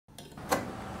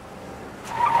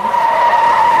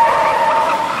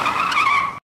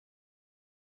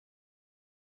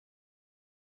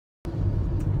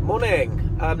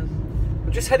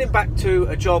just heading back to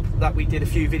a job that we did a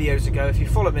few videos ago. If you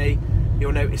follow me,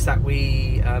 you'll notice that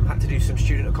we had to do some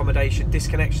student accommodation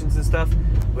disconnections and stuff.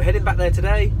 We're heading back there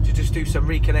today to just do some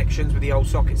reconnections with the old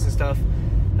sockets and stuff.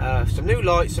 Some new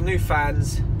lights, some new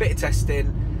fans, bit of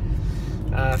testing.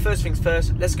 First things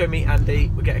first, let's go meet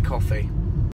Andy, we'll get a coffee.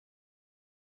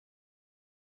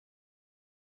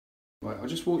 Right, I'll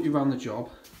just walk you around the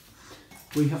job.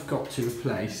 We have got to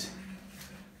replace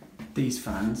these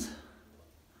fans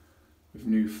with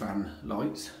new fan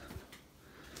lights.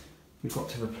 We've got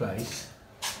to replace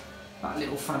that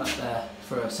little fan up there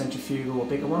for a centrifugal or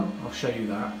bigger one. I'll show you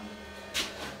that.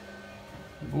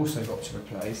 We've also got to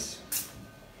replace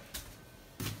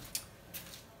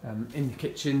in the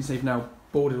kitchens, they've now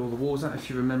boarded all the walls out. If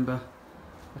you remember,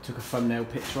 I took a thumbnail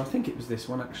picture, I think it was this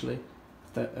one actually,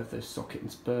 of the socket and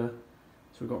spur.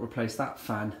 So we've got to replace that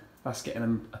fan. That's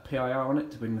getting a PIR on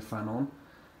it to bring the fan on,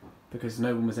 because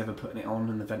no one was ever putting it on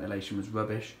and the ventilation was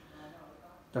rubbish.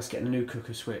 That's getting a new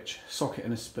cooker switch, socket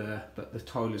and a spur, but the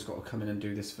tiler's got to come in and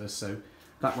do this first, so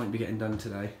that won't be getting done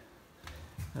today.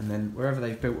 And then wherever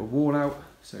they've built a wall out,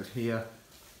 so here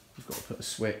we've got to put a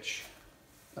switch,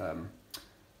 a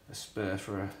spur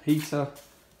for a heater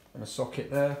and a socket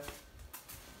there.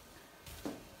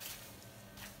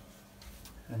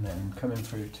 And then coming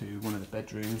through to one of the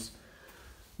bedrooms,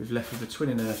 we've left with a twin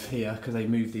and earth here because they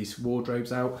moved these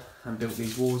wardrobes out and built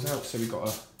these walls out, so we've got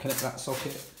to connect that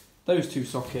socket, those two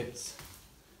sockets,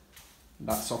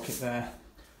 that socket there,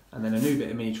 and then a new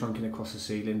bit of mini trunking across the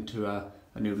ceiling to a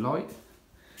new light.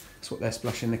 That's what they're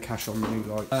splashing the cash on, the new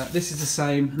light. This is the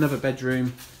same, another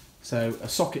bedroom, so a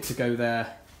socket to go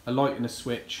there, a light and a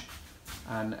switch,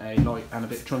 and a light and a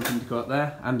bit of trunking to go up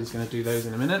there. Andy's going to do those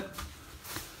in a minute.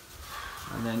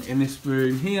 And then in this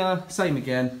room here, same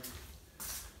again.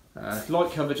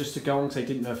 Light cover just to go on, because they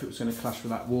didn't know if it was going to clash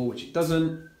with that wall, which it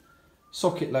doesn't.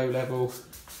 Socket low level,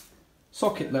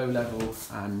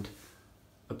 and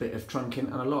a bit of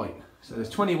trunking and a light. So there's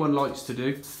 21 lights to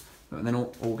do, and then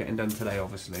all getting done today,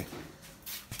 obviously.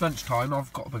 Lunchtime,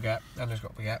 I've got a baguette, Anna's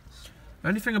got a baguette. The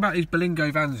only thing about these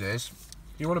Berlingo vans is,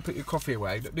 you want to put your coffee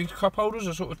away, these cup holders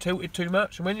are sort of tilted too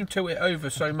much, and when you tilt it over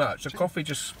so much, the coffee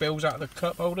just spills out of the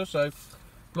cup holder, so I'm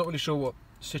not really sure what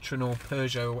Citroen or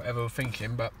Peugeot or whatever were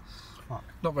thinking, but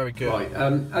not very good. Right,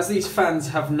 as these fans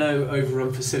have no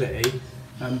overrun facility,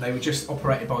 they were just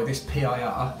operated by this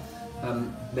PIR.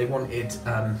 They wanted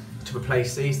to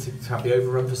replace these to have the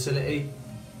overrun facility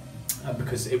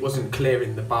because it wasn't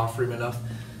clearing the bathroom enough.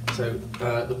 So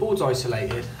the board's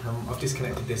isolated. I've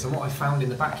disconnected this, and what I found in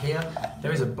the back here,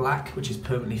 there is a black which is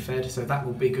permanently fed, so that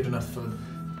will be good enough for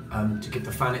to give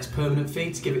the fan its permanent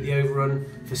feed, to give it the overrun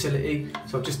facility.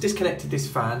 So I've just disconnected this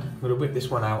fan. I'm going to whip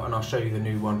this one out and I'll show you the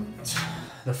new one.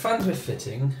 The fans we're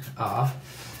fitting are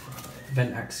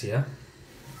Vent Axia,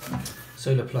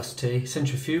 Solar Plus T,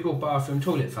 centrifugal bathroom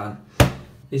toilet fan.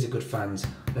 These are good fans.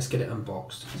 Let's get it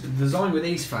unboxed. So the design with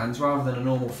these fans, rather than a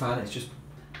normal fan, it's just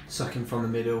sucking from the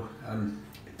middle.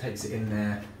 It takes it in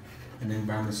there and then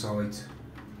round the sides,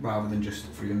 rather than just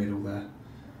through the middle there.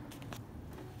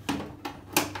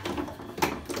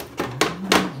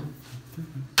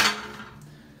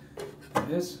 There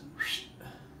it is.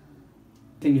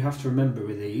 The thing you have to remember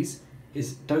with these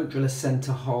is don't drill a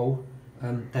centre hole.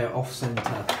 They're off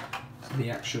centre, so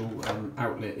the actual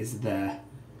outlet is there,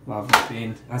 rather than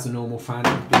being as a normal fan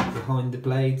behind the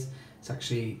blades. It's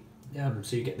actually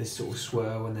so you get this sort of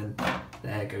swirl, and then the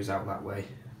air goes out that way.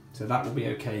 So that will be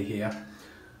okay here,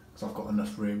 because I've got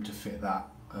enough room to fit that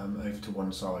over to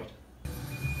one side.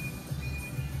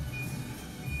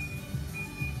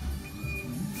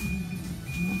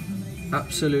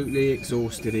 Absolutely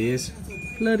exhausted he is.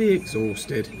 Bloody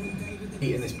exhausted.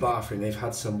 In this bathroom they've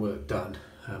had some work done.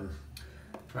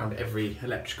 Around every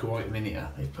electrical item in here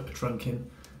they've put a trunk in.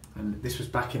 And this was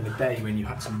back in the day when you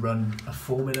had to run a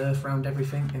forming earth around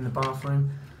everything in the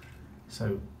bathroom.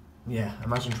 So yeah,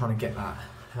 imagine trying to get that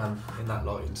in that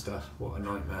light and stuff. What a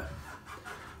nightmare.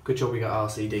 Good job we got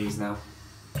RCDs now.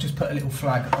 I've just put a little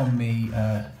flag on me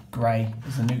grey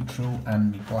as a neutral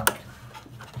and me black,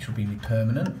 which will be me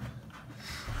permanent.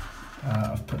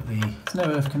 I've put it's no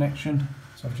earth connection,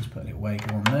 so I've just put a little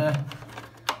Wago on there.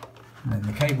 And then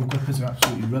the cable grippers are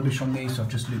absolutely rubbish on these, so I've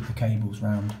just looped the cables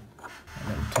round a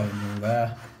little terminal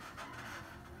there.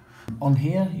 On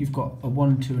here you've got a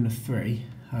 1, 2 and a 3.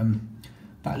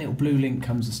 That little blue link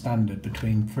comes as standard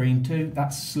between 3 and 2.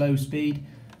 That's slow speed,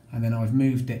 and then I've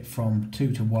moved it from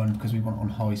 2 to 1 because we want it on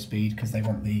high speed, because they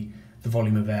want the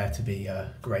volume of air to be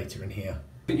greater in here.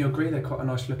 I think you'll agree they're quite a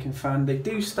nice looking fan. They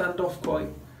do stand off quite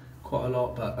a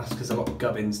lot, but that's because I've got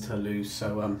gubbins to lose,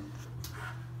 so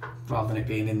rather than it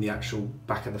being in the actual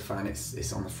back of the fan,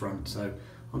 it's on the front. So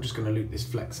I'm just going to loop this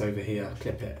flex over here,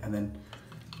 clip it, and then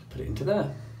put it into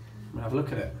there. And have a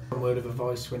look at it. One word of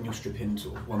advice: when you're stripping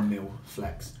sort of 1mm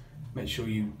flex, make sure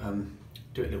you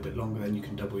do it a little bit longer, then you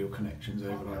can double your connections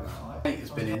over like that. Mate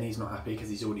has been in, he's not happy because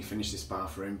he's already finished this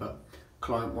bathroom, but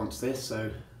client wants this,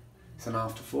 so it's an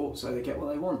afterthought, so they get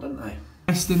what they want, don't they?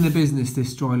 Best in the business,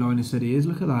 this dry liner said he is.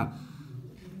 Look at that.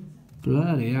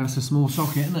 Bloody hell, that's a small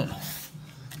socket, isn't it?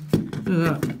 Look at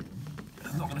that.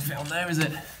 It's not going to fit on there, is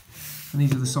it? And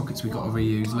these are the sockets we've got to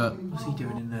reuse. Look, what's he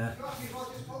doing in there?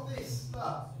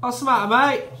 What's the matter,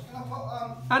 mate?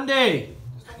 Andy?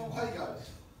 Just on the way goes.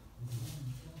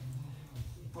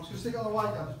 I was going to stick on the way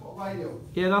goes, put a radial.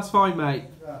 Yeah, that's fine, mate.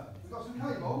 Yeah. You got some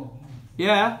cable?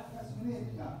 Yeah.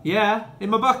 Yeah. Yeah, in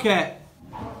my bucket.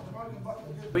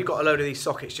 We've got a load of these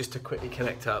sockets just to quickly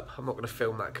connect up. I'm not going to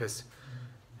film that because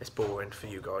it's boring for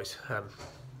you guys. So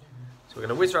we're going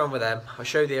to whiz around with them. I'll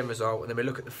show you the end result, and then we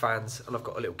look at the fans, and I've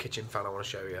got a little kitchen fan I want to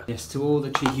show you. Yes, to all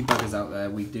the cheeky buggers out there,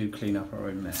 we do clean up our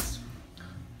own mess.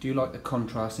 Do you like the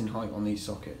contrast in height on these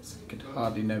sockets? You could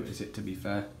hardly notice it, to be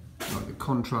fair. Like the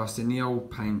contrast in the old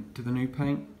paint to the new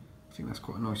paint. I think that's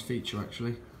quite a nice feature,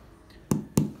 actually.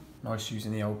 Nice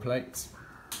using the old plates.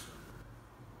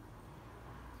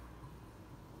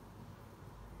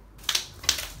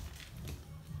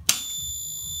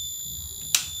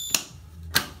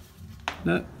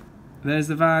 Look, there's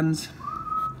the vans.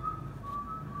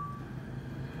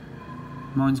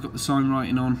 Mine's got the sign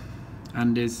writing on,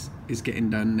 and is getting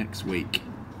done next week.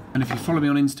 And if you follow me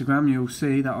on Instagram, you'll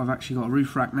see that I've actually got a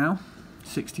roof rack now.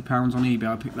 £60 on eBay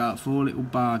I picked that up for, a little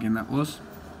bargain that was,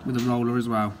 with a roller as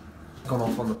well. Gone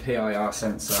off on the PIR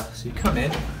sensor, so you come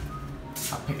in,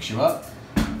 that picks you up,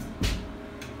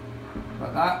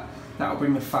 like that. That'll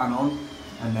bring the fan on,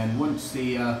 and then once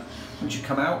you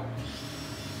come out,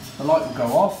 the light will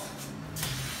go off.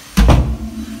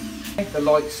 The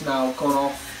light's now gone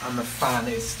off and the fan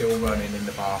is still running in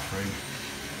the bathroom.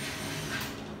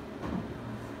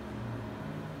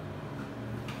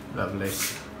 Lovely.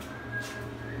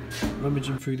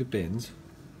 Rummaging through the bins.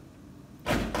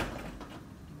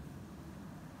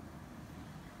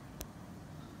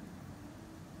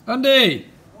 Andy!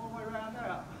 All the way around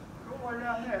there. All the way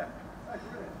around there.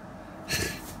 That's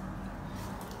it.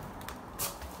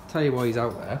 Tell you why he's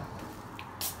out there.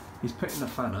 He's putting the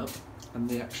fan up and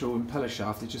the actual impeller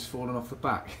shaft is just falling off the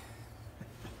back.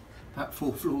 That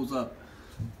 4 floors up.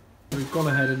 We've gone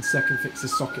ahead and second fixed the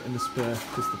socket and the spur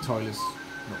because the tiler's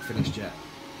not finished yet.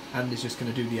 Andy's just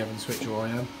going to do the oven switch, or I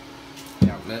am.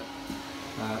 The outlet.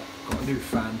 Got a new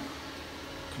fan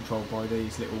controlled by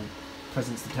these little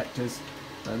presence detectors.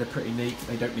 They're pretty neat.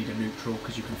 They don't need a neutral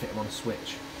because you can fit them on a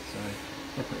switch. So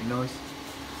they're pretty nice.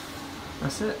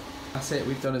 That's it. That's it.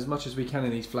 We've done as much as we can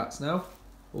in these flats now.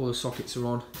 All the sockets are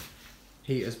on.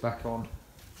 Heater's back on.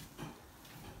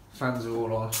 Fans are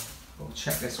all on. We'll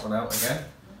check this one out again.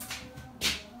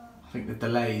 I think the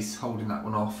delay's holding that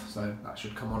one off, so that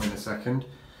should come on in a second.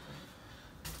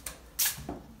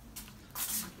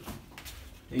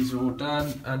 These are all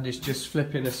done, and it's just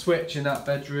flipping a switch in that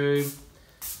bedroom.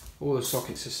 All the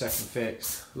sockets are second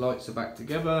fixed. Lights are back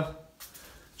together.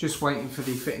 Just waiting for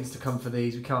the fittings to come for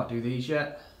these. We can't do these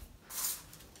yet,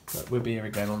 but we'll be here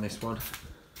again on this one.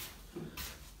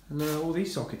 And all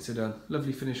these sockets are done.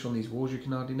 Lovely finish on these walls, you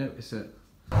can hardly notice it.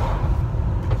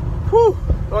 Whew!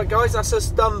 Right guys, that's us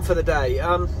done for the day.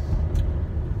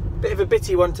 Bit of a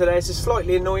bitty one today. It's just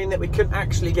slightly annoying that we couldn't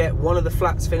actually get one of the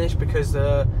flats finished because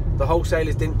the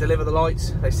wholesalers didn't deliver the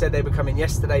lights. They said they were coming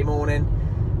yesterday morning,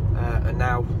 and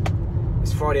now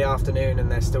it's Friday afternoon and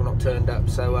they're still not turned up.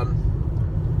 So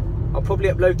I'll probably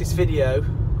upload this video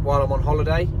while I'm on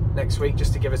holiday next week,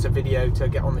 just to give us a video to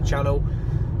get on the channel,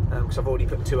 because I've already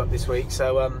put 2 up this week.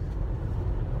 So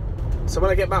so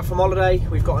when I get back from holiday,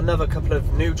 we've got another couple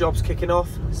of new jobs kicking off.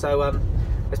 So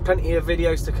there's plenty of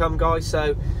videos to come, guys.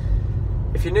 So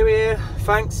if you're new here,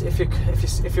 thanks. If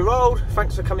you're old,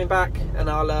 thanks for coming back, and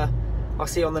I'll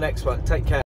see you on the next one. Take care.